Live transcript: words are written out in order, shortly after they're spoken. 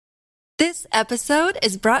This episode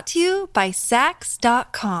is brought to you by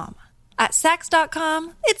Sax.com. At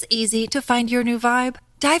Sax.com, it's easy to find your new vibe.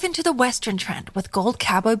 Dive into the Western trend with gold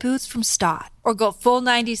cowboy boots from Stott, or go full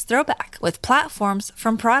 90s throwback with platforms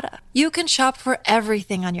from Prada. You can shop for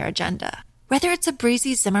everything on your agenda, whether it's a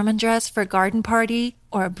breezy Zimmermann dress for a garden party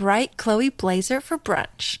or a bright Chloe blazer for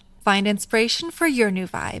brunch. Find inspiration for your new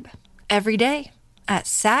vibe every day at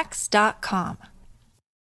Sax.com.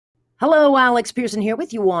 Hello, Alex Pearson here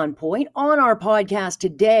with you on Point. On our podcast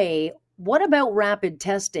today, what about rapid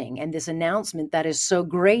testing and this announcement that is so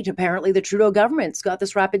great? Apparently, the Trudeau government's got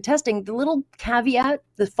this rapid testing. The little caveat,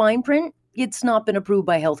 the fine print, it's not been approved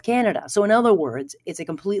by Health Canada. So in other words, it's a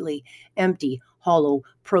completely empty, hollow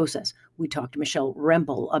process. We talked to Michelle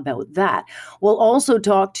Rempel about that. We'll also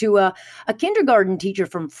talk to a kindergarten teacher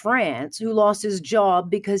from France who lost his job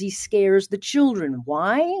because he scares the children.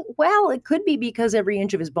 Why? Well, it could be because every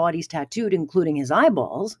inch of his body's tattooed, including his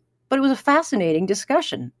eyeballs. But it was a fascinating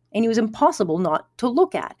discussion, and he was impossible not to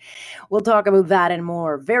look at. We'll talk about that and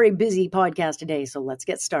more. Very busy podcast today, so let's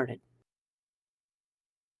get started.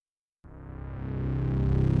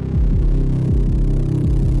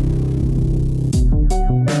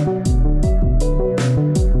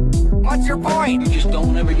 What's your point? You just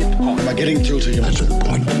don't ever get the point. Am I getting through to you? That's the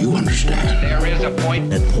point you understand. There is a point.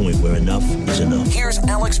 That point where enough is enough. Here's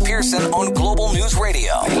Alex Pearson on Global News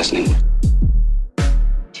Radio. I'm listening.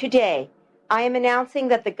 Today, I am announcing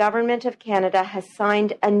that the Government of Canada has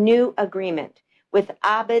signed a new agreement with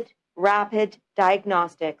Abbott Rapid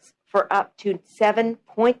Diagnostics for up to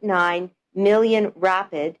 7.9 million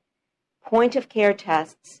rapid point-of-care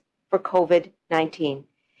tests for COVID-19.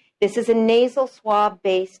 This is a nasal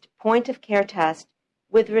swab-based point-of-care test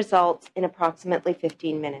with results in approximately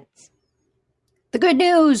 15 minutes. The good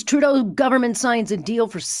news, Trudeau government signs a deal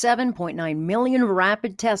for 7.9 million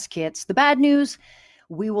rapid test kits. The bad news,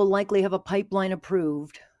 we will likely have a pipeline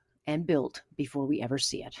approved and built before we ever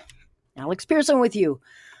see it. Alex Pearson with you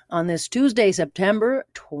on this Tuesday, September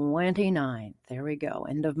 29th. There we go.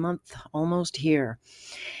 End of month, almost here.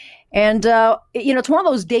 And, it's one of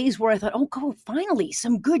those days where I thought, oh, God, finally,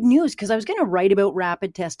 some good news. Because I was going to write about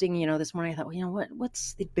rapid testing, this morning. I thought, well,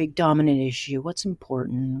 what's the big dominant issue? What's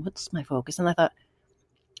important? What's my focus? And I thought,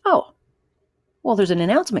 oh, well, there's an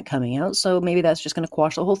announcement coming out, so maybe that's just going to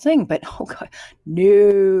quash the whole thing. But, oh, God,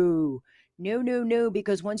 no,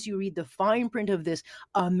 because once you read the fine print of this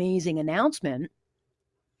amazing announcement,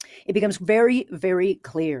 it becomes very, very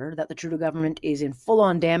clear that the Trudeau government is in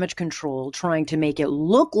full-on damage control, trying to make it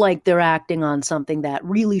look like they're acting on something that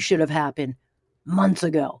really should have happened months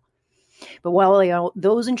ago. But while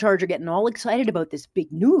those in charge are getting all excited about this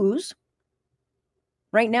big news,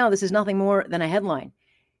 right now this is nothing more than a headline.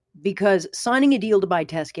 Because signing a deal to buy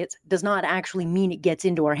test kits does not actually mean it gets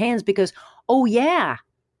into our hands because, oh yeah,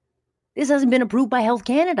 this hasn't been approved by Health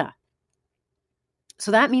Canada.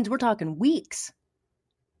 So that means we're talking weeks,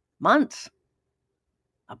 months,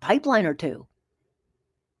 a pipeline or two.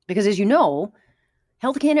 Because as you know,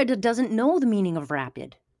 Health Canada doesn't know the meaning of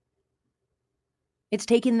rapid. It's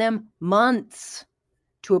taken them months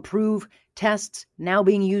to approve tests now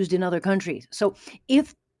being used in other countries. So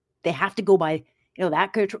if they have to go by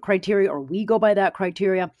that criteria, or we go by that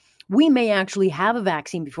criteria, we may actually have a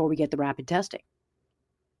vaccine before we get the rapid testing.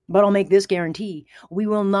 But I'll make this guarantee, we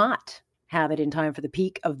will not have it in time for the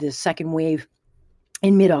peak of this second wave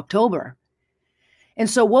in mid-October. And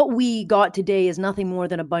so what we got today is nothing more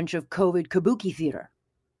than a bunch of COVID kabuki theater,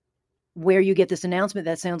 where you get this announcement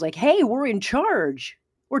that sounds like, hey, we're in charge.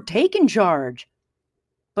 We're taking charge.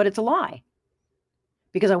 But it's a lie.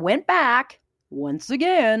 Because I went back once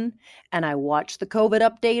again, and I watched the COVID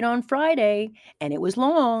update on Friday, and it was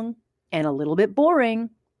long and a little bit boring.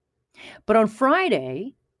 But on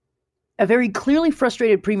Friday, a very clearly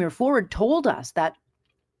frustrated Premier Ford told us that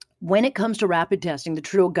when it comes to rapid testing, the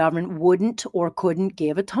Trudeau government wouldn't or couldn't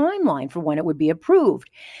give a timeline for when it would be approved.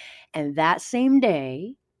 And that same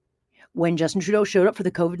day, when Justin Trudeau showed up for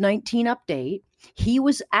the COVID-19 update, he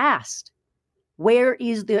was asked, where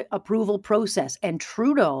is the approval process? And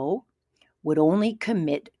Trudeau would only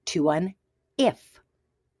commit to an if.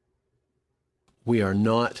 We are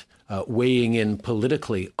not weighing in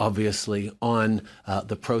politically, obviously, on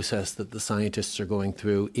the process that the scientists are going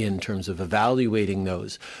through in terms of evaluating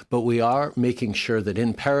those. But we are making sure that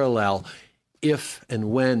in parallel, if and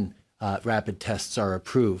when rapid tests are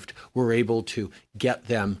approved, we're able to get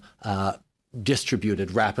them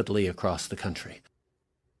distributed rapidly across the country.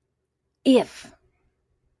 If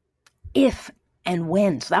and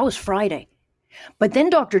when. So that was Friday. But then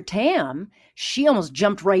Dr. Tam, she almost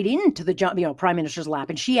jumped right into the Prime Minister's lap,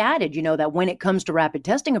 and she added, that when it comes to rapid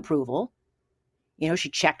testing approval, She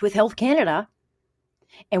checked with Health Canada.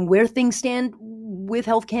 And where things stand with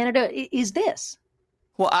Health Canada is this.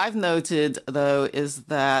 What I've noted, though, is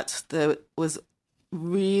that there was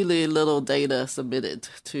really little data submitted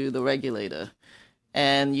to the regulator.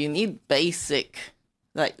 And you need basic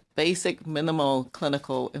minimal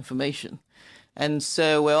clinical information. And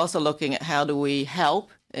so we're also looking at how do we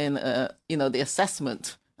help in, the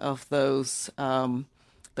assessment of those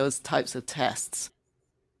types of tests.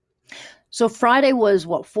 So Friday was,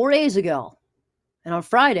 4 days ago? And on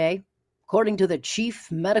Friday, according to the chief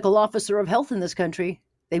medical officer of health in this country,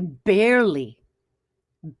 they barely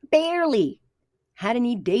had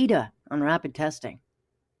any data on rapid testing.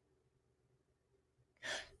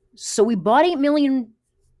 So we bought 8 million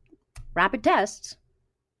rapid tests,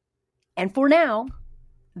 and for now,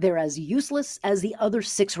 they're as useless as the other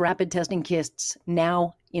 6 rapid testing kits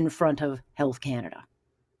now in front of Health Canada.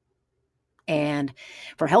 And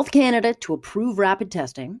for Health Canada to approve rapid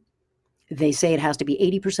testing, they say it has to be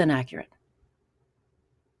 80% accurate.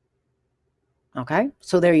 Okay,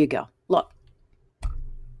 so there you go. Look,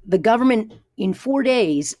 the government in 4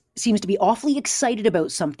 days seems to be awfully excited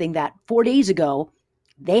about something that 4 days ago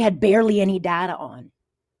they had barely any data on.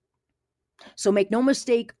 So make no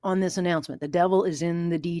mistake on this announcement. The devil is in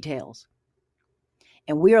the details.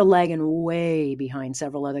 And we are lagging way behind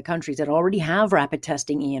several other countries that already have rapid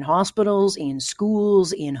testing in hospitals, in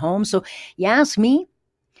schools, in homes. So you ask me,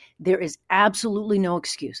 there is absolutely no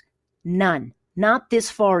excuse. None. Not this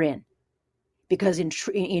far in. Because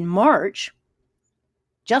in March,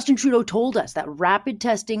 Justin Trudeau told us that rapid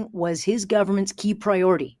testing was his government's key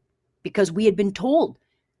priority. Because we had been told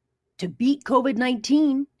to beat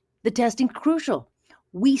COVID-19, the testing crucial.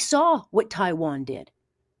 We saw what Taiwan did.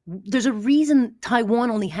 There's a reason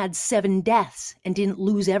Taiwan only had 7 deaths and didn't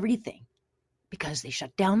lose everything. Because they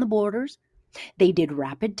shut down the borders, they did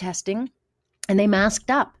rapid testing, and they masked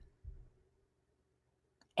up.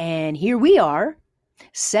 And here we are,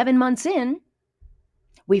 7 months in,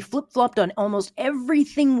 we flip-flopped on almost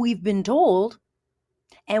everything we've been told,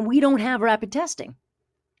 and we don't have rapid testing.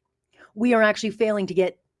 We are actually failing to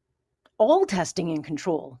get all testing in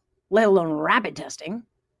control, let alone rapid testing.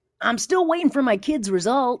 I'm still waiting for my kid's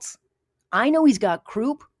results. I know he's got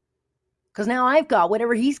croup, because now I've got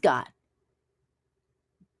whatever he's got.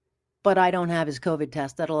 But I don't have his COVID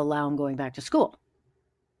test that'll allow him going back to school.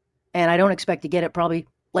 And I don't expect to get it probably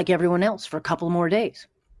like everyone else for a couple more days.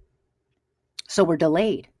 So we're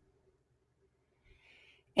delayed.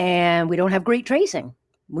 And we don't have great tracing.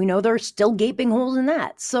 We know there's still gaping holes in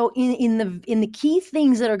that. So in the key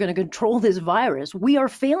things that are going to control this virus, we are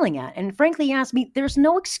failing at. And frankly, you ask me, there's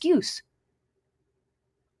no excuse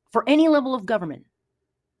for any level of government.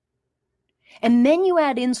 And then you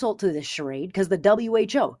add insult to this charade because the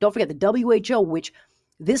WHO, don't forget the WHO, which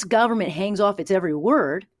this government hangs off its every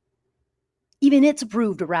word, even it's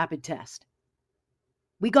approved a rapid test.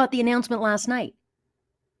 We got the announcement last night.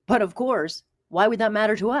 But of course, why would that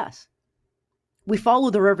matter to us? We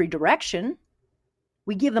follow their every direction.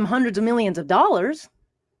 We give them hundreds of millions of dollars.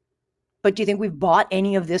 But do you think we've bought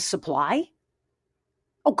any of this supply?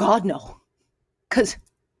 Oh, God, no. Because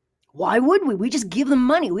why would we? We just give them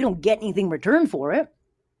money. We don't get anything in return for it.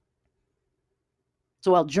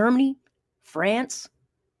 So while Germany, France,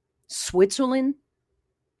 Switzerland,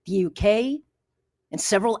 the UK, and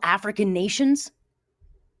several African nations,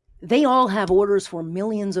 they all have orders for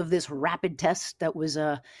millions of this rapid test that was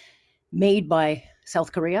made by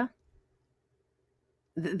South Korea.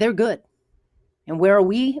 They're good. And where are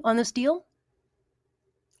we on this deal?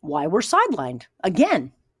 Why, we're sidelined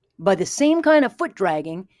again by the same kind of foot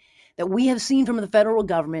dragging that we have seen from the federal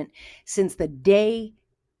government since the day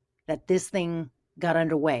that this thing got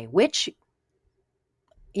underway, which,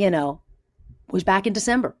 was back in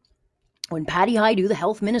December when Patty Hajdu, the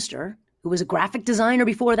health minister, who was a graphic designer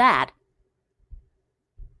before that,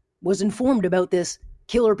 was informed about this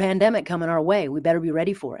killer pandemic coming our way. We better be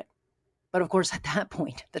ready for it. But of course, at that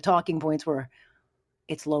point, the talking points were,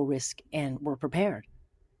 it's low risk and we're prepared.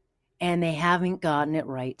 And they haven't gotten it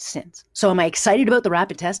right since. So am I excited about the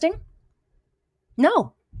rapid testing?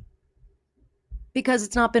 No. Because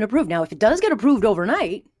it's not been approved. Now, if it does get approved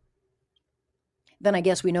overnight, then I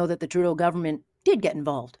guess we know that the Trudeau government did get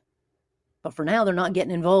involved. But for now, they're not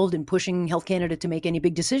getting involved in pushing Health Canada to make any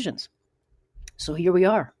big decisions. So here we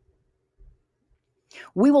are.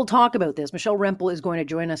 We will talk about this. Michelle Rempel is going to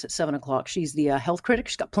join us at 7 o'clock. She's the health critic.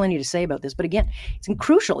 She's got plenty to say about this. But again, it's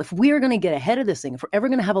crucial. If we are going to get ahead of this thing, if we're ever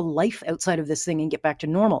going to have a life outside of this thing and get back to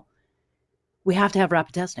normal, we have to have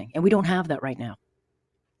rapid testing. And we don't have that right now.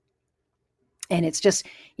 And it's just,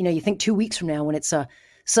 you think 2 weeks from now when it's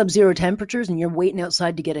sub-zero temperatures and you're waiting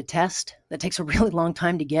outside to get a test that takes a really long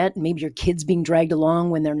time to get, and maybe your kid's being dragged along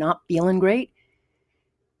when they're not feeling great,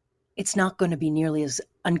 it's not going to be nearly as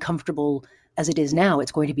uncomfortable as it is now.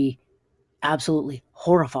 It's going to be absolutely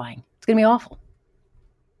horrifying. It's going to be awful.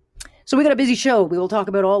 So we got a busy show. We will talk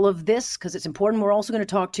about all of this because it's important. We're also going to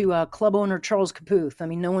talk to club owner Charles Kaputh. I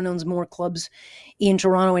mean, no one owns more clubs in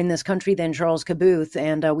Toronto, in this country, than Charles Kaputh.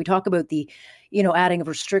 And we talk about the, adding of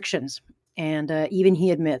restrictions. And even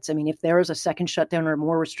he admits, I mean, if there is a second shutdown or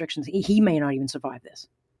more restrictions, he may not even survive this.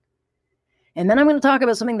 And then I'm going to talk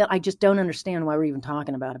about something that I just don't understand why we're even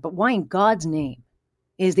talking about it. But why in God's name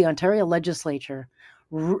is the Ontario legislature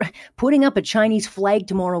putting up a Chinese flag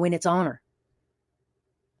tomorrow in its honor?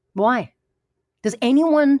 Why? Does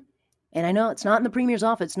anyone, and I know it's not in the Premier's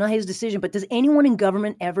office, it's not his decision, but does anyone in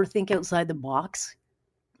government ever think outside the box?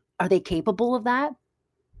 Are they capable of that?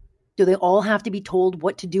 Do they all have to be told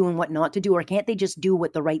what to do and what not to do? Or can't they just do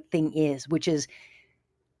what the right thing is, which is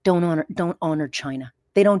don't honor China?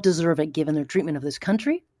 They don't deserve it given their treatment of this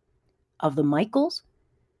country, of the Michaels,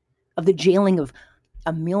 of the jailing of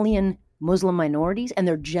 1 million Muslim minorities and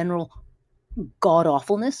their general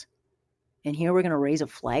god-awfulness. And here we're going to raise a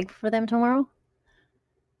flag for them tomorrow?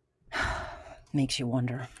 Makes you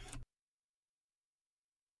wonder.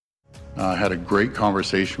 I had a great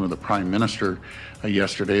conversation with the Prime Minister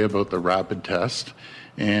yesterday about the rapid test,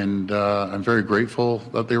 and I'm very grateful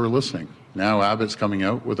that they were listening. Now Abbott's coming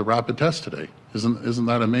out with a rapid test today. Isn't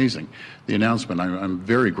that amazing? The announcement. I'm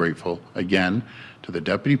very grateful, again, to the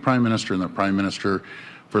Deputy Prime Minister and the Prime Minister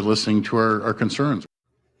for listening to our concerns.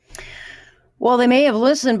 Well, they may have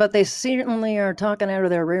listened, but they certainly are talking out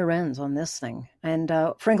of their rear ends on this thing. And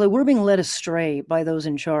frankly, we're being led astray by those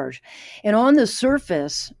in charge. And on the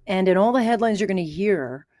surface, and in all the headlines you're going to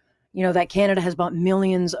hear, that Canada has bought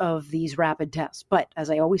millions of these rapid tests. But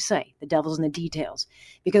as I always say, the devil's in the details.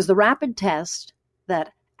 Because the rapid test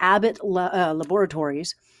that Abbott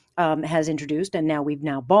Laboratories has introduced, and now we've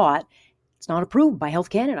bought, it's not approved by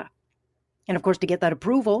Health Canada. And of course, to get that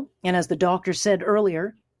approval, and as the doctor said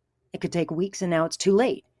earlier, it could take weeks, and now it's too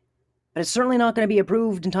late. But it's certainly not going to be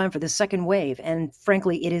approved in time for the second wave. And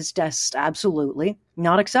frankly, it is just absolutely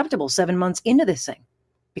not acceptable 7 months into this thing.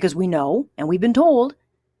 Because we know, and we've been told,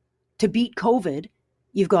 to beat COVID,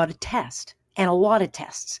 you've got to test, and a lot of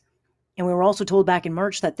tests. And we were also told back in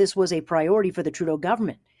March that this was a priority for the Trudeau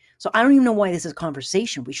government. So I don't even know why this is a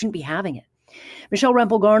conversation. We shouldn't be having it. Michelle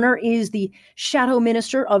Rempel-Garner is the Shadow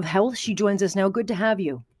Minister of Health. She joins us now. Good to have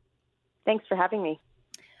you. Thanks for having me.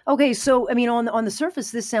 Okay, so, I mean, on the surface,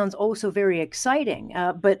 this sounds so very exciting,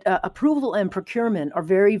 but approval and procurement are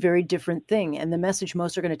very, very different thing. And the message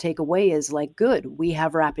most are going to take away is like, good, we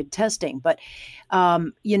have rapid testing. But,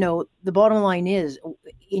 the bottom line is,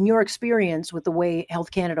 in your experience with the way Health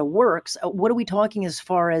Canada works, what are we talking as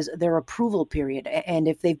far as their approval period? And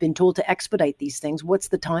if they've been told to expedite these things, what's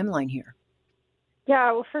the timeline here?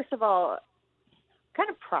 Yeah, well, first of all, kind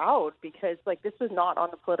of proud because this was not on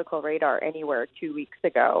the political radar anywhere 2 weeks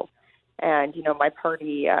ago. And, my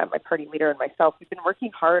party leader and myself, we've been working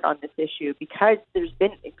hard on this issue because there's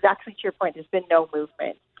been, exactly to your point, there's been no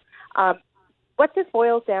movement. What this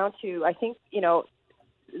boils down to, I think,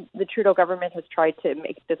 the Trudeau government has tried to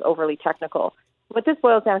make this overly technical. What this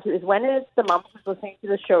boils down to is when is the mom who's listening to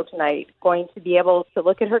the show tonight going to be able to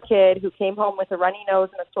look at her kid who came home with a runny nose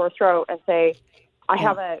and a sore throat and say, I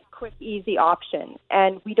have a quick, easy option.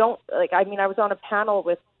 And we don't, I was on a panel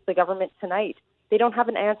with the government tonight. They don't have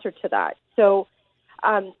an answer to that. So,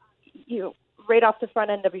 right off the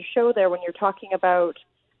front end of your show there, when you're talking about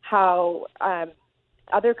how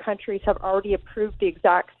other countries have already approved the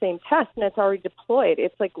exact same test and it's already deployed,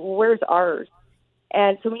 it's like, where's ours?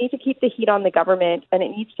 And so we need to keep the heat on the government, and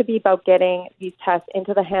it needs to be about getting these tests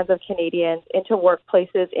into the hands of Canadians, into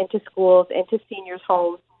workplaces, into schools, into seniors'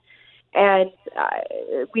 homes. And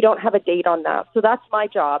we don't have a date on that. So that's my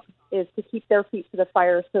job, is to keep their feet to the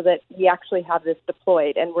fire so that we actually have this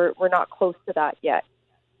deployed. And we're not close to that yet.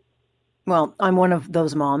 Well, I'm one of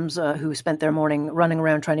those moms who spent their morning running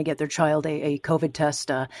around trying to get their child a COVID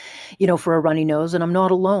test, for a runny nose. And I'm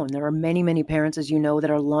not alone. There are many, many parents, as you know,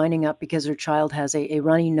 that are lining up because their child has a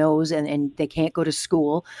runny nose and they can't go to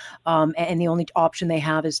school. And the only option they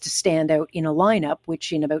have is to stand out in a lineup,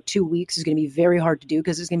 which in about 2 weeks is going to be very hard to do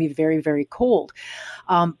because it's going to be very, very cold.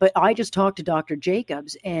 But I just talked to Dr.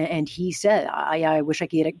 Jacobs and he said, I wish I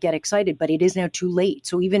could get excited, but it is now too late.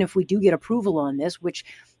 So even if we do get approval on this, which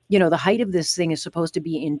the height of this thing is supposed to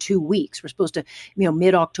be in 2 weeks. We're supposed to,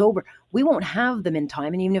 mid-October. We won't have them in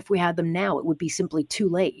time. And even if we had them now, it would be simply too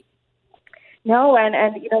late. No, and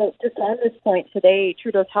just on this point today,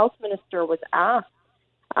 Trudeau's health minister was asked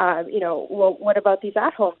Well, what about these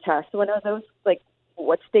at-home tests? When are those, like,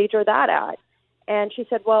 what stage are that at? And she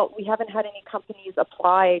said, well, we haven't had any companies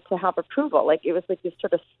apply to have approval. Like, it was like this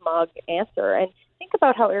sort of smug answer. And think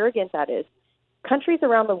about how arrogant that is. Countries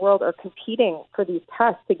around the world are competing for these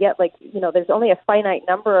tests to get, like, there's only a finite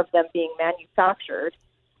number of them being manufactured.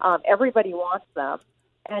 Everybody wants them.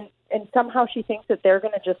 And somehow she thinks that they're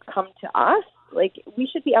going to just come to us. Like, we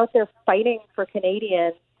should be out there fighting for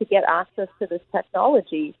Canadians to get access to this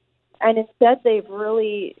technology. And instead, they've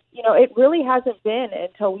really, it really hasn't been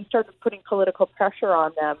until we started putting political pressure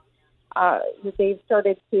on them that they've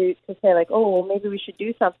started to say, like, oh, well, maybe we should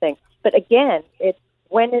do something. But again, it's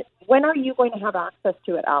when are you going to have access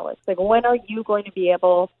to it, Alex? Like, when are you going to be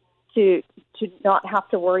able to not have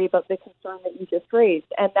to worry about the concern that you just raised?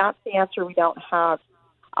 And that's the answer we don't have.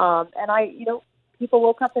 People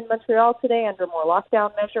woke up in Montreal today under more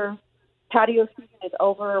lockdown measures. Patio season is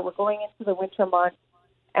over. We're going into the winter months.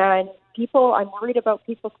 And I'm worried about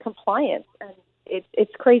people's compliance. And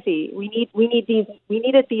it's crazy. We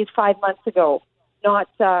needed these 5 months ago, not,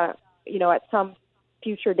 at some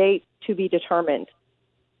future date to be determined.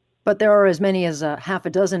 But there are as many as half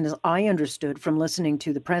a dozen, as I understood from listening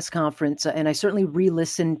to the press conference. And I certainly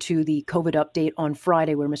re-listened to the COVID update on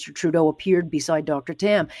Friday where Mr. Trudeau appeared beside Dr.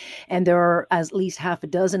 Tam. And there are at least half a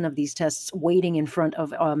dozen of these tests waiting in front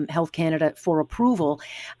of Health Canada for approval.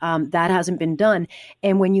 That hasn't been done.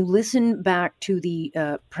 And when you listen back to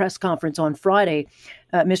the press conference on Friday,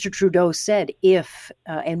 Mr. Trudeau said if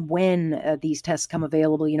and when these tests come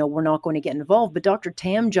available, we're not going to get involved. But Dr.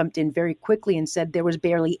 Tam jumped in very quickly and said there was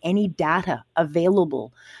barely any data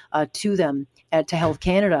available to them, to Health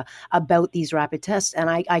Canada, about these rapid tests. And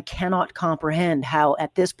I cannot comprehend how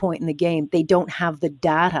at this point in the game, they don't have the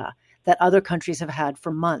data that other countries have had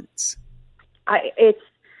for months. It's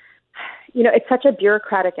such a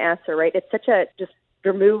bureaucratic answer, right? It's such a just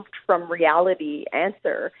removed from reality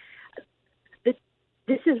answer.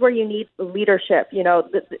 This is where you need leadership.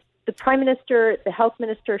 The Prime Minister, the Health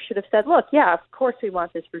Minister should have said, look, yeah, of course we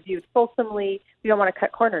want this reviewed fulsomely. We don't want to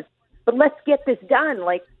cut corners. But let's get this done.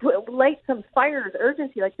 Like, light some fires,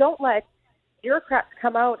 urgency. Like, don't let bureaucrats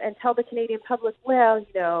come out and tell the Canadian public, well,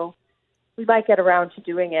 we might get around to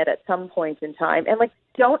doing it at some point in time. And, like,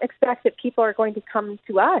 don't expect that people are going to come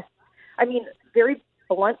to us. I mean, very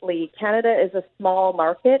bluntly, Canada is a small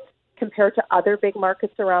market compared to other big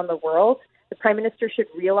markets around the world. The Prime Minister should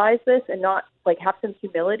realize this and not, like, have some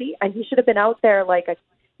humility. And he should have been out there like a,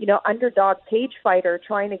 underdog cage fighter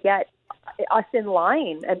trying to get us in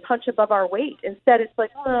line and punch above our weight. Instead, it's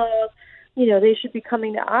like, they should be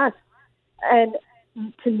coming to us. And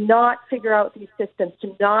to not figure out these systems,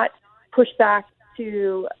 to not push back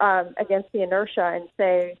to against the inertia and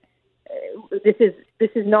say, this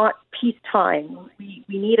is not peacetime. We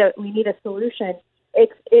need a solution.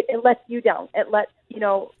 It lets you down. It lets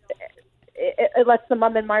It lets the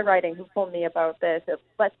mom in my riding who phoned me about this. It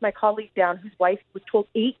lets my colleague down whose wife was told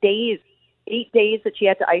 8 days that she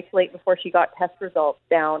had to isolate before she got test results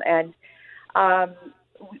down. And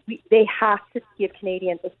they have to give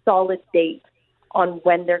Canadians a solid date on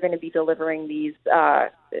when they're going to be delivering these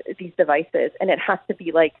devices. And it has to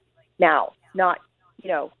be like now, not,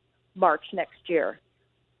 March next year.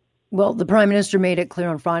 Well, the Prime Minister made it clear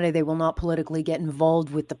on Friday they will not politically get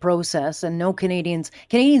involved with the process, and no Canadians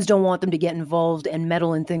don't want them to get involved and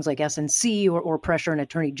meddle in things like SNC or pressure an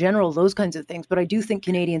Attorney General, those kinds of things. But I do think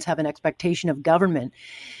Canadians have an expectation of government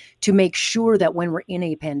to make sure that when we're in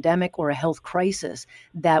a pandemic or a health crisis,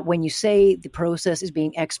 that when you say the process is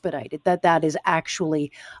being expedited, that is actually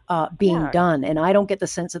being done. And I don't get the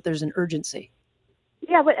sense that there's an urgency.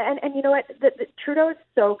 Yeah, but and you know what? The Trudeau is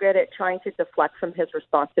so good at trying to deflect from his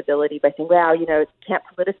responsibility by saying, "Well, you can't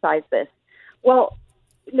politicize this." Well,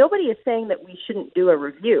 nobody is saying that we shouldn't do a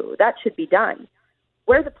review. That should be done.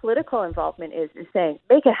 Where the political involvement is saying,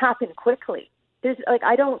 make it happen quickly. There's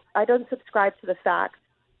I don't subscribe to the fact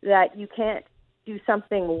that you can't do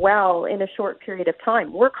something well in a short period of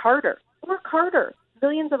time. Work harder.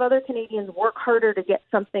 Millions of other Canadians work harder to get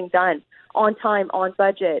something done on time, on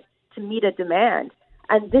budget, to meet a demand.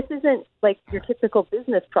 And this isn't like your typical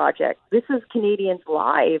business project. This is Canadians'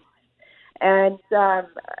 lives. And,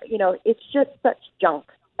 it's just such junk.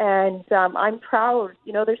 And I'm proud.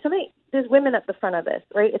 There's women at the front of this,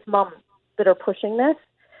 right? It's moms that are pushing this.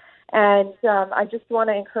 And I just want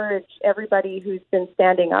to encourage everybody who's been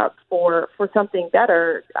standing up for something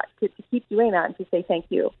better to keep doing that and to say thank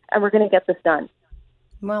you. And we're going to get this done.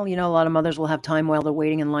 Well, a lot of mothers will have time while they're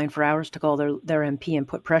waiting in line for hours to call their MP and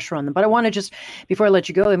put pressure on them. But I want to just, before I let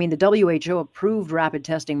you go, the WHO approved rapid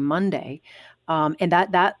testing Monday. And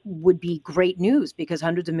that would be great news because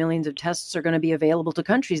hundreds of millions of tests are going to be available to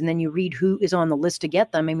countries. And then you read who is on the list to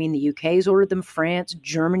get them. The UK's ordered them. France,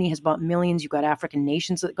 Germany has bought millions. You've got African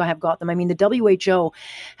nations that have got them. The WHO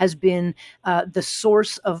has been the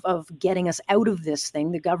source of getting us out of this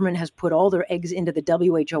thing. The government has put all their eggs into the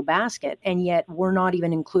WHO basket, and yet we're not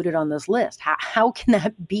even included on this list. How can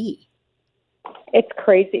that be? It's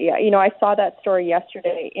crazy. I saw that story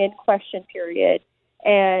yesterday in question period,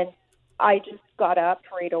 and I just got up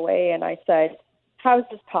right away and I said, how is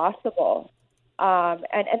this possible? And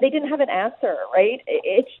they didn't have an answer, right?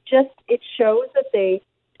 It shows that they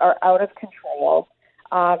are out of control.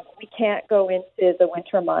 We can't go into the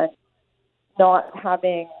winter months not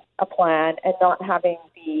having a plan and not having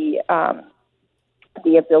the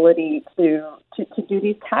ability to do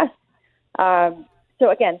these tests.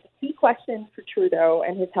 So again, the key question for Trudeau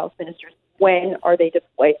and his health ministers, when are they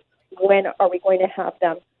deployed? When are we going to have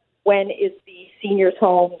them? When is the seniors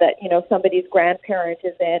home that, somebody's grandparent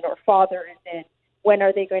is in or father is in? When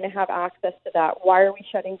are they going to have access to that? Why are we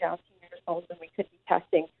shutting down seniors homes when we could be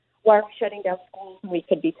testing? Why are we shutting down schools when we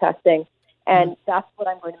could be testing? And that's what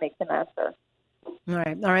I'm going to make them answer. All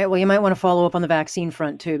right. Well, you might want to follow up on the vaccine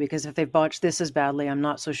front too, because if they've botched this as badly, I'm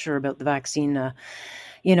not so sure about the vaccine,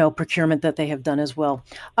 procurement that they have done as well.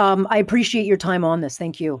 I appreciate your time on this.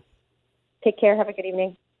 Thank you. Take care. Have a good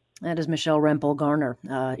evening. That is Michelle Rempel-Garner.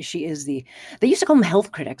 She is they used to call them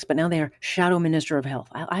health critics, but now they are Shadow Minister of Health.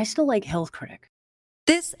 I still like health critic.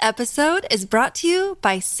 This episode is brought to you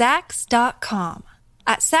by Sax.com.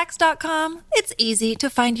 At Sax.com, it's easy to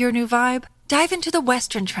find your new vibe. Dive into the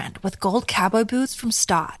Western trend with gold cowboy boots from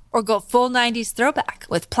Stott, or go full 90s throwback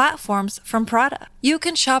with platforms from Prada. You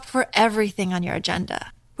can shop for everything on your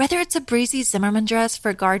agenda, whether it's a breezy Zimmermann dress for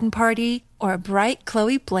a garden party or a bright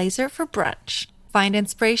Chloe blazer for brunch. Find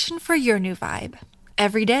inspiration for your new vibe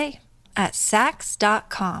every day at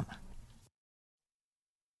Sax.com.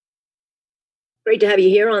 Great to have you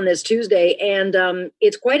here on this Tuesday. And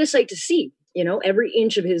it's quite a sight to see. Every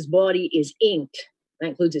inch of his body is inked. That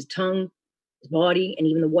includes his tongue, his body, and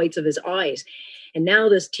even the whites of his eyes. And now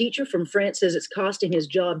this teacher from France says it's costing his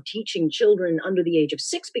job teaching children under the age of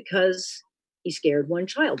 6 because he scared one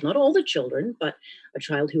child, not all the children, but a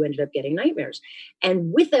child who ended up getting nightmares.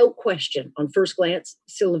 And without question, on first glance,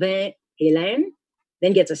 Sylvain Hélène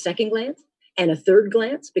then gets a second glance and a third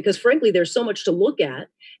glance, because frankly, there's so much to look at.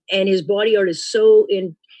 And his body art is so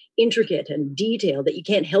intricate and detailed that you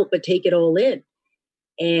can't help but take it all in.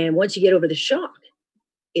 And once you get over the shock,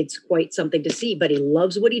 it's quite something to see. But he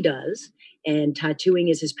loves what he does, and tattooing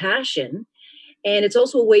is his passion. And it's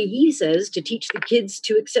also a way, he says, to teach the kids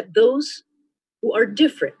to accept those who are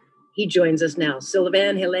different. He joins us now.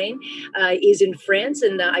 Sylvain Hélène is in France,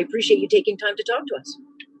 and I appreciate you taking time to talk to us.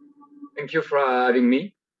 Thank you for having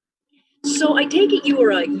me. So I take it you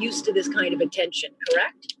are used to this kind of attention,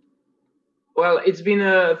 correct? Well, it's been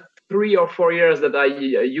 3 or 4 years that I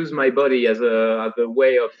use my body as a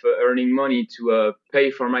way of earning money to pay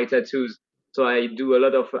for my tattoos. So I do a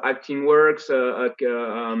lot of acting works.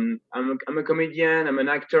 I'm a comedian, I'm an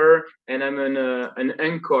actor, and I'm an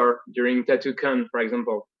encore during TattooCon, for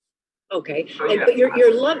example. Okay, so, yeah. But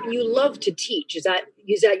you love to teach. Is that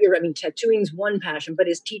your? Tattooing's one passion, but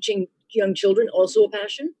is teaching young children also a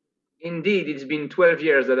passion? Indeed, it's been 12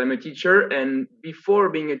 years that I'm a teacher, and before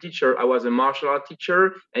being a teacher, I was a martial art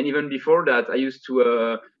teacher, and even before that, I used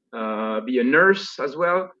to be a nurse as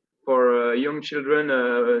well for young children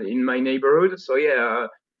in my neighborhood. So yeah,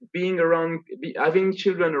 having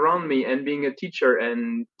children around me and being a teacher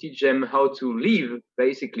and teach them how to live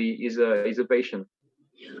basically is a passion.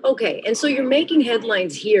 Okay, and so you're making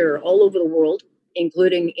headlines here all over the world,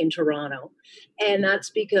 including in Toronto, and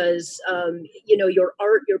that's because your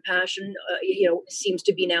art, your passion, seems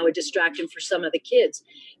to be now a distraction for some of the kids.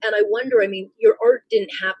 And I wonder, your art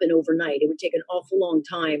didn't happen overnight. It would take an awful long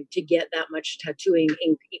time to get that much tattooing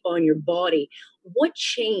ink on your body. What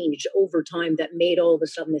changed over time that made all of a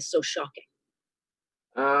sudden this so shocking?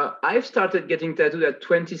 I've started getting tattooed at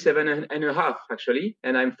 27 and a half, actually,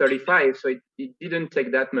 and I'm 35, so it didn't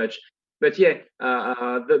take that much. But yeah,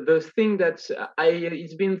 the thing that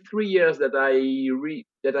it's been 3 years that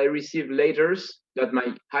I receive letters, that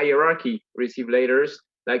my hierarchy receive letters,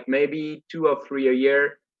 like maybe 2 or 3 a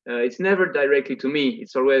year. It's never directly to me.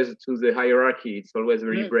 It's always to the hierarchy. It's always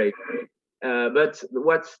very brave. But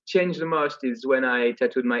what's changed the most is when I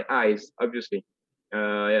tattooed my eyes, obviously,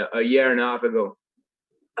 a year and a half ago.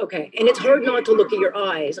 Okay, and it's hard not to look at your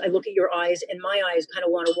eyes. I look at your eyes, and my eyes kind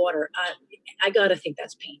of want to water. I gotta think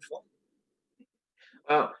that's painful.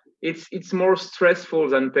 It's more stressful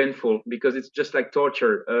than painful because it's just like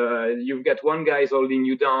torture. You've got one guy is holding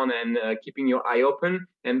you down and keeping your eye open,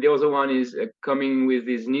 and the other one is coming with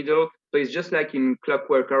his needle. So it's just like in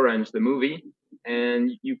Clockwork Orange, the movie,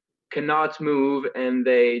 and you cannot move, and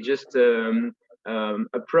they just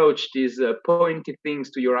approach these pointed things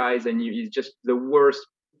to your eyes, and it's just the worst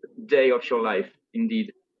day of your life,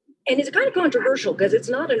 indeed. And it's kind of controversial because it's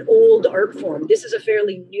not an old art form. This is a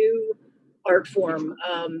fairly new art form.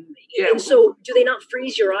 And so do they not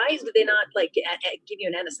freeze your eyes? Do they not like give you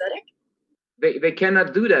an anesthetic? They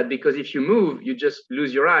cannot do that because if you move, you just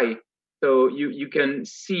lose your eye. So you can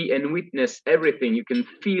see and witness everything. You can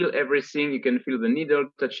feel everything. You can feel the needle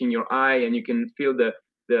touching your eye, and you can feel the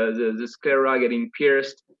sclera getting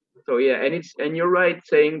pierced. So yeah, and you're right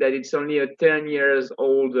saying that it's only a 10 years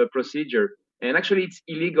old procedure. And actually, it's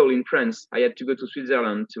illegal in France. I had to go to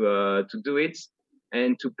Switzerland to do it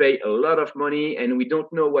and to pay a lot of money. And we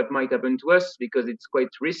don't know what might happen to us because it's quite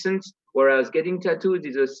recent. Whereas getting tattooed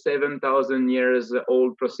is a 7,000 years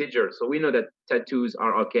old procedure. So we know that tattoos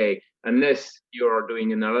are okay, unless you're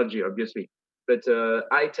doing an allergy, obviously. But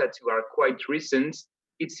eye tattoo are quite recent.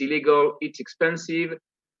 It's illegal. It's expensive.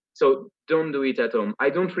 So don't do it at home. I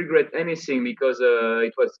don't regret anything because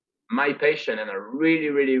it was my passion and I really,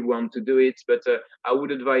 really want to do it. But I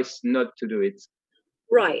would advise not to do it.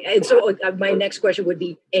 Right. And so my next question would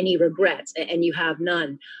be any regrets, and you have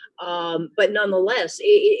none. But nonetheless,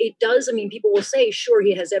 it does. I mean, people will say, sure,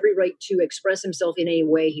 he has every right to express himself in any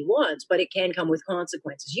way he wants, but it can come with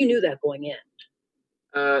consequences. You knew that going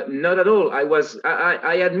in. Not at all.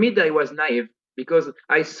 I admit I was naive because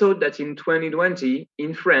I thought that in 2020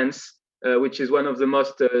 in France, which is one of the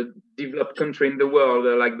most developed countries in the world,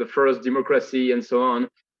 like the first democracy and so on,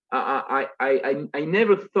 I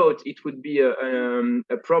never thought it would be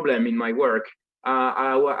a problem in my work.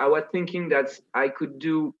 I was thinking that I could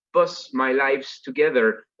do both my lives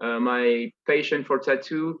together, my passion for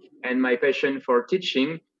tattoo and my passion for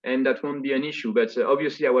teaching, and that won't be an issue. But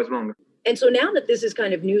obviously, I was wrong. And so now that this is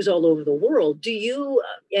kind of news all over the world, do you,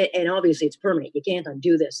 and obviously it's permanent, you can't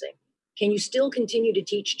undo this thing, can you still continue to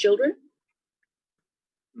teach children?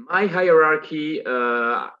 My hierarchy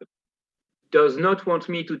does not want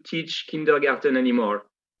me to teach kindergarten anymore.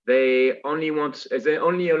 They only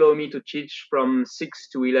allow me to teach from 6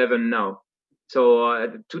 to 11 now. So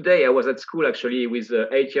today I was at school actually with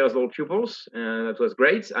 8 years old pupils. That was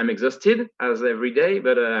great. I'm exhausted as every day,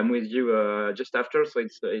 but I'm with you just after. So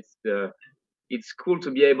it's cool to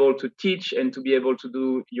be able to teach and to be able to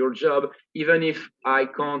do your job, even if I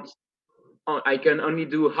can only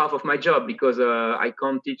do half of my job because I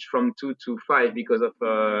can't teach from 2 to 5 because of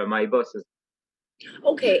my bosses.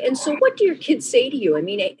 Okay, and so what do your kids say to you? I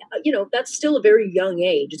mean, that's still a very young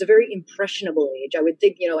age. It's a very impressionable age. I would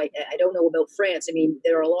think, I don't know about France. I mean,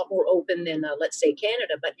 they're a lot more open than, let's say,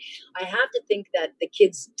 Canada. But I have to think that the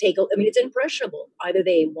kids it's impressionable. Either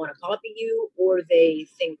they want to copy you or they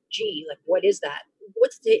think, gee, like, what is that?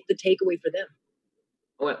 What's the takeaway for them?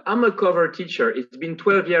 Well, I'm a cover teacher. It's been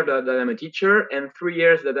 12 years that I'm a teacher and 3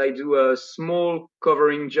 years that I do a small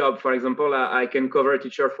covering job. For example, I can cover a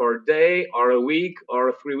teacher for a day or a week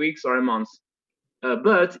or 3 weeks or a month.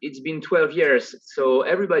 But it's been 12 years. So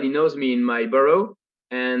everybody knows me in my borough.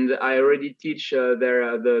 And I already teach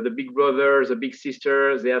the big brothers, the big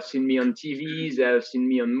sisters. They have seen me on TV. They have seen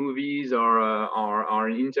me on movies or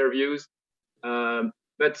in interviews.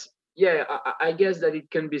 But yeah, I guess that it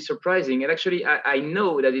can be surprising. And actually, I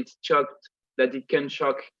know that it can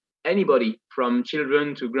shock anybody from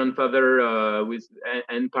children to grandfather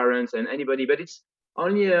and parents and anybody. But it's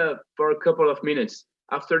only for a couple of minutes.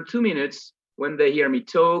 After 2 minutes, when they hear me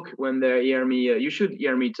talk, when they hear me, you should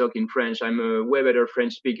hear me talk in French. I'm a way better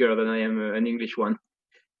French speaker than I am an English one.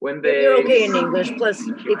 You're okay in English. Plus,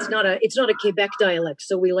 it's not a Quebec dialect,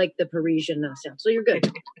 so we like the Parisian sound. So you're good.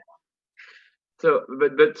 So,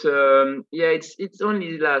 but it's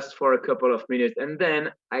only lasts for a couple of minutes, and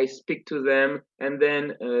then I speak to them, and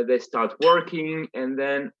then they start working, and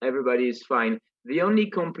then everybody is fine. The only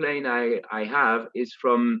complaint I have is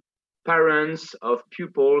from parents of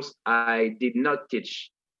pupils I did not teach,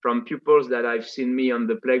 from pupils that I've seen me on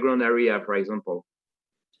the playground area, for example.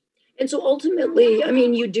 And so ultimately, I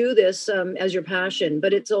mean, you do this as your passion,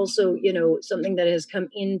 but it's also, something that has come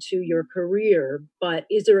into your career. But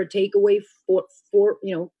is there a takeaway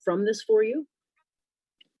from this for you?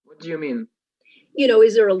 What do you mean?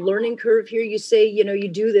 Is there a learning curve here? You say, you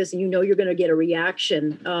do this and you're going to get a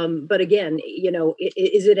reaction. But again,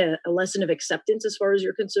 is it a lesson of acceptance as far as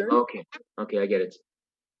you're concerned? Okay, I get it.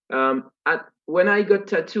 When I got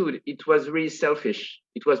tattooed, it was really selfish.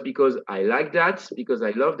 It was because I like that, because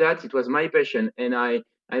I love that. It was my passion, and I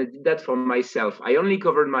did that for myself. I only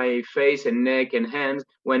covered my face and neck and hands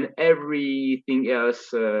when everything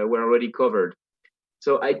else were already covered.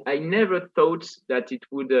 So I never thought that it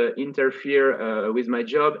would interfere with my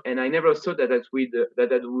job, and I never thought that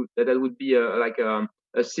that would be like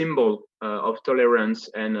a symbol of tolerance,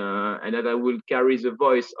 and that I would carry the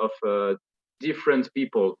voice of different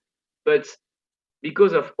people. But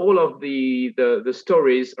because of all of the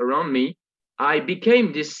stories around me, I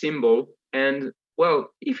became this symbol. And well,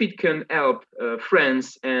 if it can help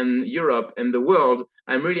France and Europe and the world,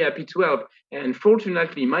 I'm really happy to help. And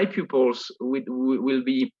fortunately, my pupils will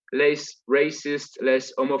be less racist,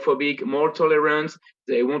 less homophobic, more tolerant.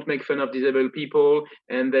 They won't make fun of disabled people,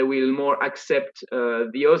 and they will more accept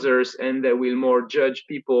the others, and they will more judge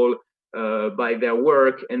people by their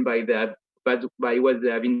work and by what they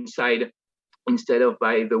have inside, instead of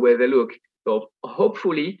by the way they look. So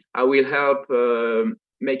hopefully I will help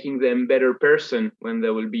making them better person when they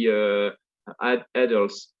will be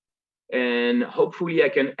adults. And hopefully I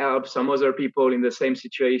can help some other people in the same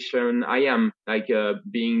situation I am, like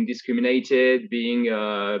being discriminated, being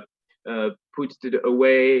put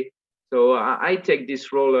away. So I take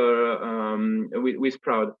this role with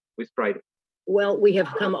pride. Well, we have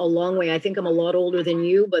come a long way. I think I'm a lot older than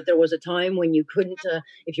you, but there was a time when you couldn't,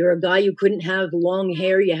 if you're a guy, you couldn't have long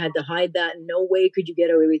hair. You had to hide that. No way could you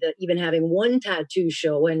get away with it, even having one tattoo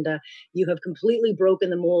show. And you have completely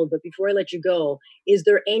broken the mold. But before I let you go, is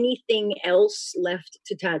there anything else left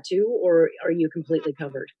to tattoo, or are you completely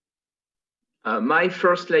covered? My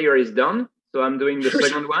first layer is done. So I'm doing the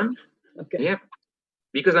second one. Okay. Yeah.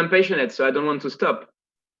 Because I'm passionate, so I don't want to stop.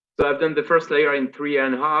 So I've done the first layer in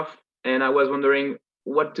 3.5. And I was wondering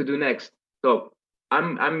what to do next. So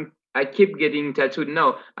I keep getting tattooed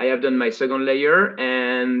now. I have done my second layer,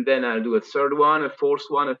 and then I'll do a third one, a fourth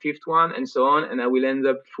one, a fifth one, and so on. And I will end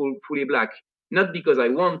up fully black. Not because I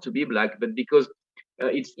want to be black, but because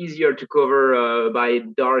it's easier to cover by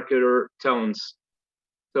darker tones.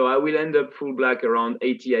 So I will end up full black around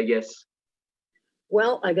 80, I guess.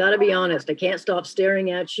 Well, I got to be honest. I can't stop staring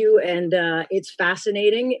at you, and it's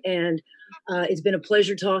fascinating, and it's been a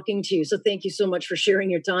pleasure talking to you. So thank you so much for sharing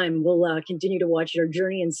your time. We'll continue to watch your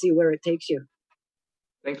journey and see where it takes you.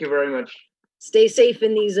 Thank you very much. Stay safe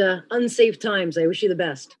in these unsafe times. I wish you the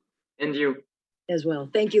best. And you. As well.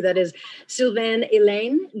 Thank you. That is Sylvain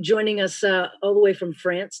Hélène joining us all the way from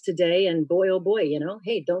France today. And boy, oh boy,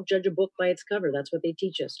 hey, don't judge a book by its cover. That's what they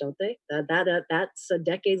teach us, don't they? That's a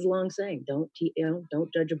decades-long saying. Don't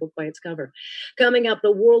judge a book by its cover. Coming up,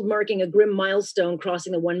 the world marking a grim milestone,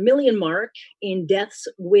 crossing the 1 million mark in deaths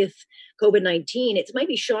with COVID-19. It might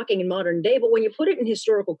be shocking in modern day, but when you put it in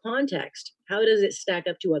historical context, how does it stack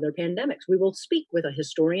up to other pandemics? We will speak with a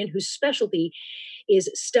historian whose specialty is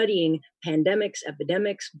studying pandemics,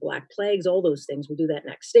 epidemics, Black plagues, all those things. We'll do that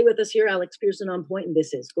next. Stay with us here. Alex Pearson on point, and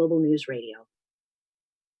this is Global News Radio.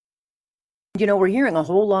 We're hearing a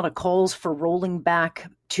whole lot of calls for rolling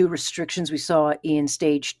back to restrictions we saw in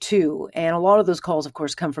stage 2. And a lot of those calls, of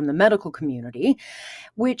course, come from the medical community,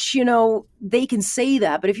 which, they can say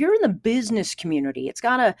that. But if you're in the business community, it's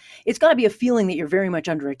gotta be a feeling that you're very much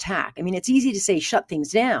under attack. I mean, it's easy to say shut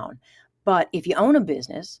things down. But if you own a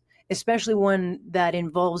business, especially one that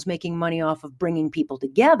involves making money off of bringing people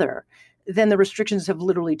together, then the restrictions have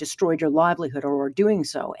literally destroyed your livelihood or are doing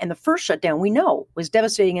so. And the first shutdown, we know, was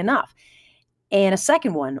devastating enough. And a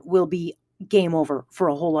second one will be game over for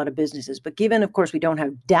a whole lot of businesses. But given, of course, we don't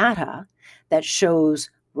have data that shows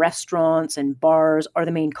restaurants and bars are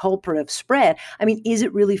the main culprit of spread, I mean, is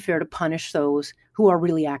it really fair to punish those who are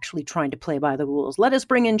really actually trying to play by the rules? Let us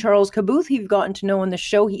bring in Charles Kabuth, who you've gotten to know on the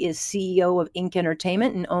show. He is CEO of Ink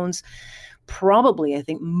Entertainment and owns probably, I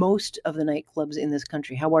think, most of the nightclubs in this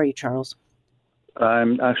country. How are you, Charles?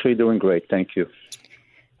 I'm actually doing great. Thank you.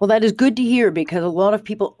 Well, that is good to hear, because a lot of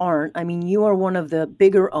people aren't. I mean, you are one of the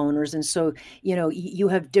bigger owners, and so, you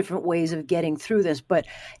have different ways of getting through this. But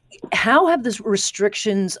how have these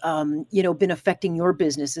restrictions, been affecting your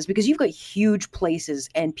businesses? Because you've got huge places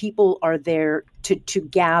and people are there to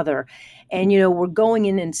gather. And, we're going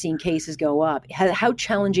in and seeing cases go up. How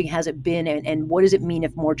challenging has it been? And what does it mean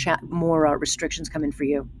if more restrictions come in for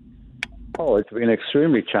you? Oh, it's been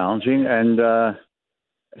extremely challenging. And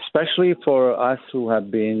especially for us who have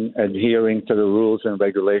been adhering to the rules and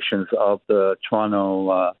regulations of the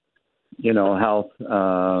Toronto, health.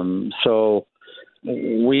 So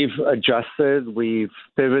we've adjusted, we've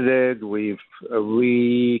pivoted, we've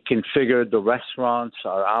reconfigured the restaurants,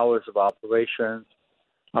 our hours of operations,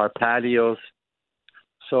 our patios.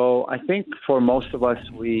 So I think for most of us,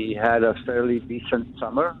 we had a fairly decent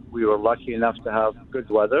summer. We were lucky enough to have good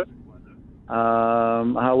weather.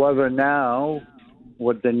 However, now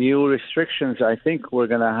with the new restrictions, I think we're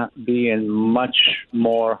going to be in much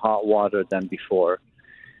more hot water than before.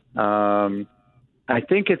 I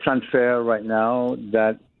think it's unfair right now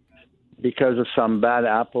that because of some bad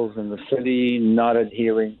apples in the city not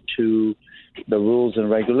adhering to the rules and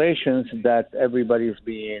regulations, that everybody's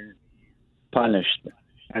being punished.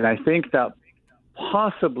 And I think that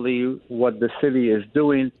possibly what the city is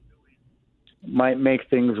doing might make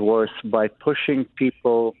things worse by pushing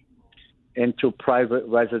people into private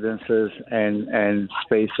residences and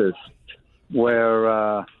spaces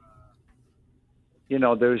where,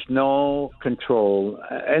 there's no control.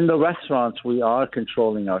 In the restaurants, we are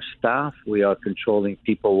controlling our staff. We are controlling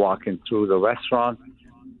people walking through the restaurant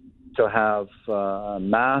to have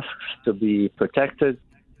masks to be protected.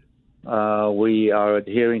 We are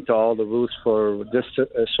adhering to all the rules for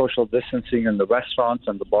social distancing in the restaurants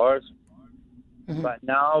and the bars. Mm-hmm. But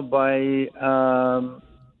now by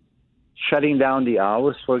shutting down the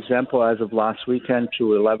hours, for example, as of last weekend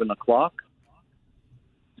to 11 o'clock,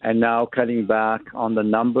 and now cutting back on the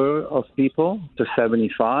number of people to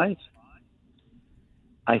 75,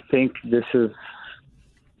 I think this is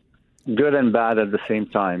good and bad at the same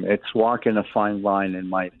time. It's walking a fine line, in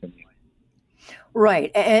my opinion.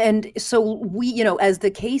 Right. And so we, as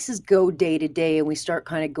the cases go day to day and we start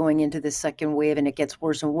kind of going into the second wave and it gets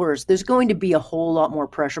worse and worse, there's going to be a whole lot more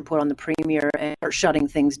pressure put on the premier and start shutting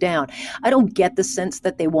things down. I don't get the sense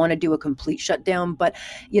that they want to do a complete shutdown, but,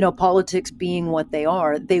 politics being what they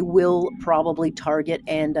are, they will probably target.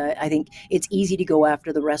 And I think it's easy to go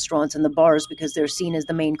after the restaurants and the bars because they're seen as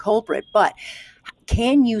the main culprit. But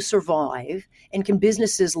can you survive, and can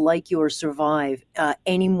businesses like yours survive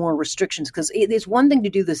any more restrictions? Because it's one thing to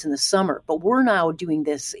do this in the summer, but we're now doing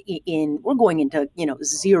this we're going into,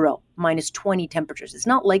 0, -20 temperatures. It's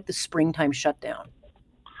not like the springtime shutdown.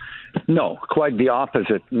 No, quite the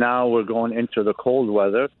opposite. Now we're going into the cold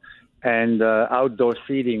weather, and outdoor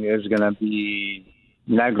seating is going to be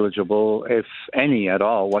negligible, if any at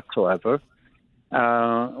all whatsoever.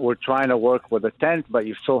 We're trying to work with a tent, but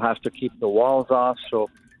you still have to keep the walls off. So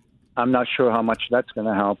I'm not sure how much that's going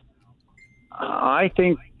to help. I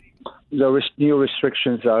think the new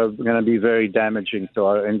restrictions are going to be very damaging to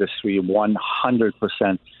our industry,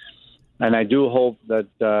 100%. And I do hope that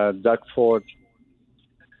Doug Ford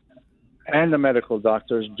and the medical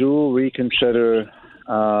doctors do reconsider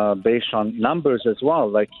based on numbers as well.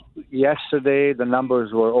 Like yesterday, the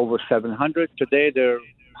numbers were over 700. Today, they're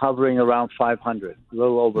hovering around 500, a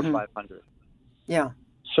little over 500. Yeah.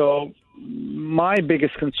 So my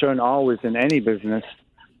biggest concern always in any business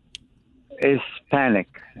is panic.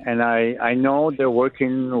 And I know they're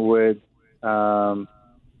working with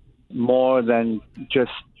more than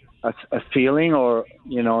just a feeling, or,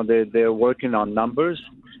 they're working on numbers.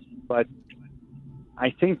 But I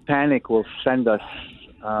think panic will send us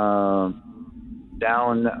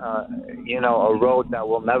down, a road that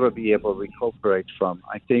we'll never be able to recuperate from.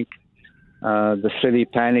 I think the city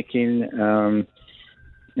panicking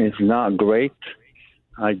is not great.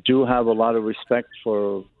 I do have a lot of respect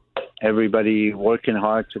for everybody working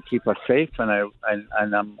hard to keep us safe,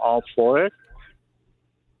 and I'm all for it.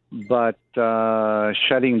 But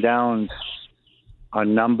shutting down our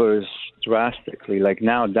numbers drastically, like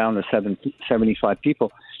now down to 75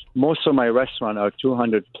 people. Most of my restaurant are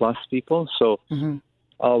 200 plus people. So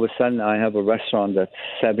all of a sudden I have a restaurant that's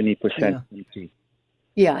 70% empty.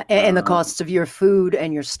 Yeah. And the costs of your food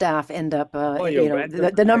and your staff end up,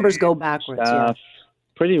 the numbers go backwards.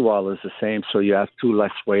 Pretty well is the same. So you have 2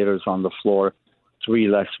 less waiters on the floor, 3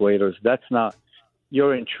 less waiters. That's not,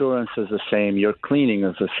 your insurance is the same. Your cleaning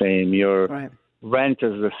is the same. Your rent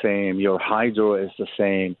is the same. Your hydro is the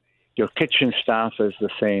same. Your kitchen staff is the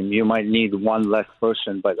same. You might need 1 less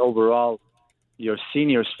person, but overall, your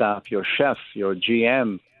senior staff, your chef, your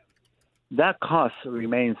GM, that cost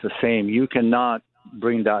remains the same. You cannot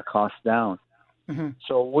bring that cost down.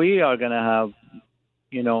 So we are going to have,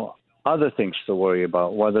 other things to worry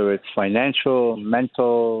about, whether it's financial,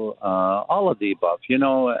 mental, all of the above.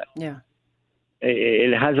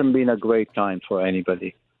 It hasn't been a great time for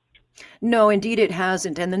anybody. No, indeed it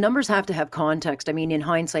hasn't. And the numbers have to have context. I mean, in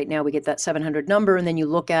hindsight now we get that 700 number and then you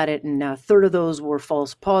look at it and a third of those were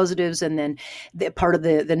false positives. And then part of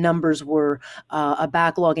the numbers were a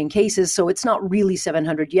backlog in cases. So it's not really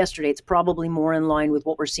 700 yesterday. It's probably more in line with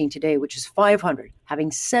what we're seeing today, which is 500.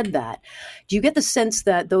 Having said that, do you get the sense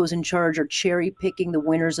that those in charge are cherry picking the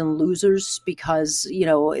winners and losers because,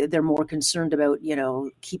 they're more concerned about,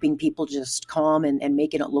 keeping people just calm and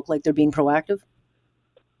making it look like they're being proactive?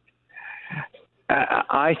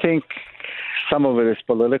 I think some of it is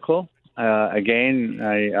political. Again,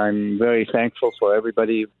 I'm very thankful for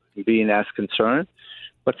everybody being as concerned,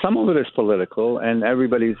 but some of it is political, and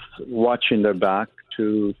everybody's watching their back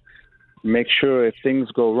to make sure if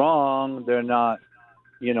things go wrong, they're not,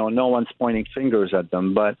 no one's pointing fingers at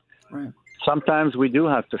them. But sometimes we do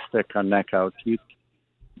have to stick our neck out.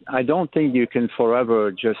 I don't think you can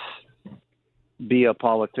forever just be a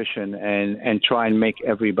politician and try and make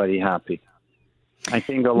everybody happy. I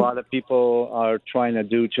think a lot of people are trying to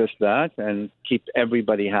do just that and keep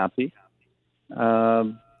everybody happy.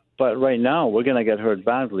 But right now, we're going to get hurt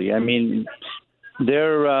badly. I mean,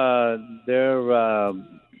 they're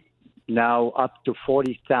now up to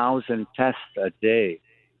 40,000 tests a day.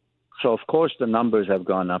 So, of course, the numbers have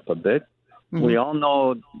gone up a bit. Mm-hmm. We all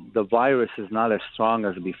know the virus is not as strong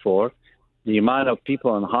as before. The amount of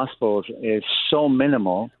people in hospitals is so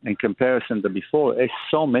minimal in comparison to before. It's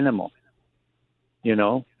so minimal.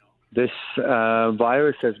 This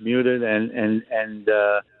virus has muted and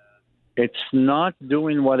it's not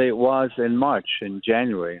doing what it was in March, in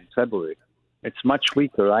January, in February. It's much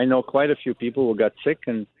weaker. I know quite a few people who got sick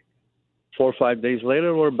and 4 or 5 days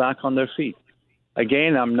later were back on their feet.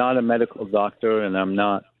 Again, I'm not a medical doctor and I'm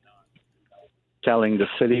not telling the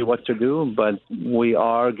city what to do, but we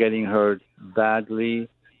are getting hurt badly.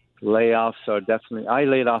 Layoffs are definitely... I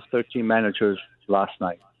laid off 13 managers last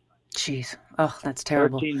night. Jeez. Oh, that's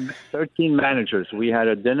terrible. 13 managers. We had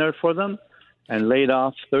a dinner for them and laid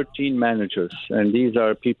off 13 managers. And these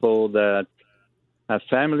are people that have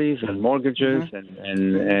families and mortgages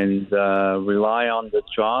and rely on the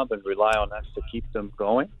job and rely on us to keep them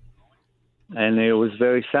going. And it was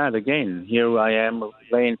very sad. Again, here I am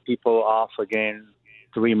laying people off again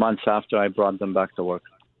 3 months after I brought them back to work.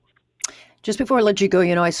 Just before I let you go,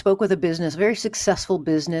 I spoke with a very successful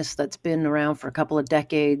business that's been around for a couple of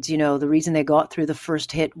decades. The reason they got through the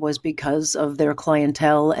first hit was because of their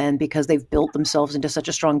clientele and because they've built themselves into such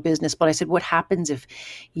a strong business. But I said, what happens if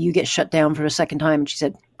you get shut down for a second time? And she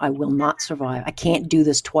said, I will not survive. I can't do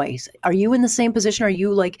this twice. Are you in the same position? Are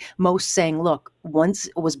you like most saying, look, once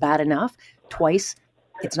it was bad enough, twice,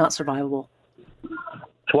 it's not survivable?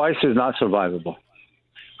 Twice is not survivable.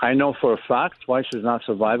 I know for a fact twice is not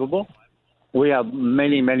survivable. We have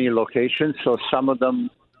many, many locations, so some of them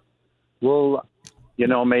will,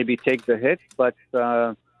 maybe take the hit. But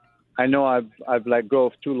I know I've let go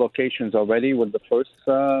of 2 locations already with the first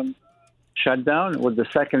shutdown. With the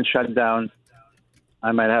second shutdown,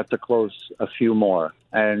 I might have to close a few more.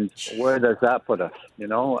 And where does that put us?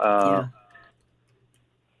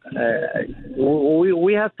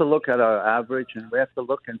 We have to look at our average, and we have to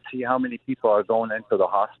look and see how many people are going into the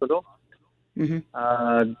hospital. Mm-hmm.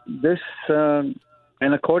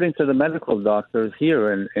 And according to the medical doctors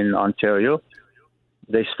here in Ontario,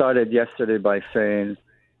 they started yesterday by saying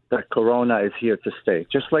that corona is here to stay.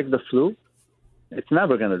 Just like the flu, it's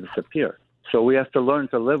never going to disappear. So we have to learn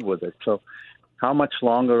to live with it. So how much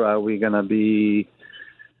longer are we going to be,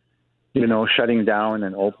 shutting down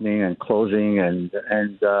and opening and closing? And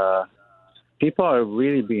people are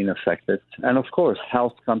really being affected. And of course,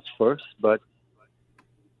 health comes first, but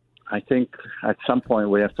I think at some point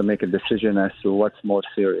we have to make a decision as to what's more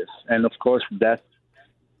serious. And of course, death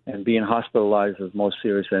and being hospitalized is more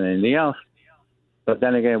serious than anything else. But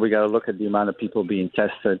then again, we got to look at the amount of people being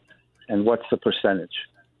tested and what's the percentage.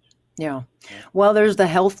 Yeah. Well, there's the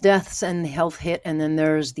health deaths and the health hit, and then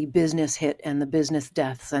there's the business hit and the business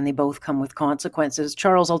deaths, and they both come with consequences.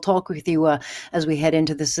 Charles, I'll talk with you as we head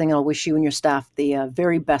into this thing. I'll wish you and your staff the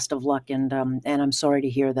very best of luck, and I'm sorry to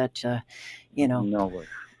hear that, No worries.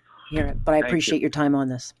 Hear it, but I appreciate your time on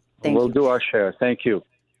this. We'll do our share. Thank you.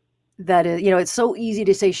 That is, it's so easy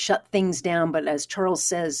to say shut things down, but as Charles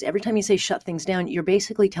says, every time you say shut things down, you're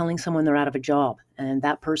basically telling someone they're out of a job, and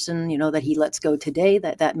that person, that he lets go today,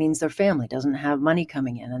 that means their family doesn't have money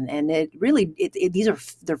coming in, and it really, these are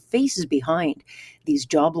their faces behind these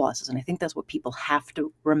job losses, and I think that's what people have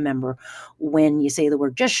to remember when you say the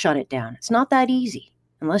word just shut it down. It's not that easy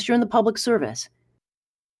unless you're in the public service.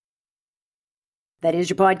 That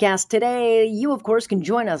is your podcast today. You, of course, can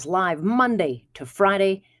join us live Monday to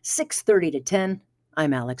Friday, 6:30 to 10.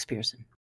 I'm Alex Pearson.